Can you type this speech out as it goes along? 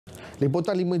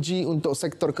Liputan 5G untuk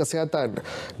sektor kesihatan.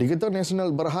 Digital Nasional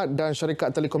Berhad dan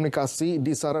syarikat telekomunikasi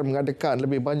disaran mengadakan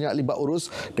lebih banyak libat urus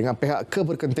dengan pihak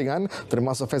keberkentingan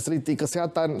termasuk fasiliti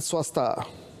kesihatan swasta.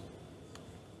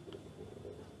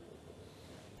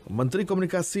 Menteri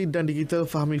Komunikasi dan Digital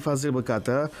Fahmi Fazil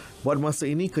berkata, buat masa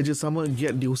ini kerjasama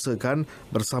giat diusahakan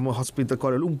bersama Hospital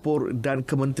Kuala Lumpur dan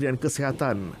Kementerian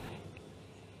Kesihatan.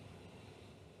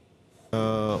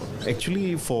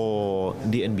 Actually, for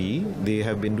DNB, they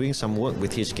have been doing some work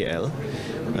with HKL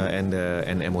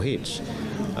and MOH.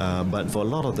 But for a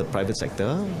lot of the private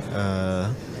sector,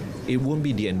 it won't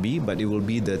be DNB, but it will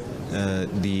be the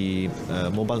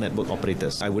mobile network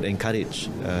operators. I would encourage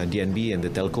DNB and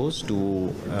the telcos to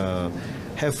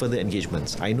have further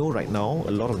engagements. I know right now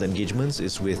a lot of the engagements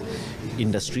is with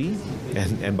industry,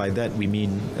 and by that we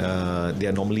mean they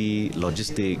are normally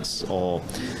logistics or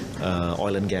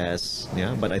oil and gas.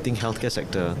 Yeah, but I think healthcare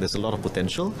sector there's a lot of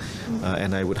potential,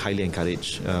 and I would highly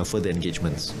encourage further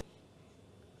engagements.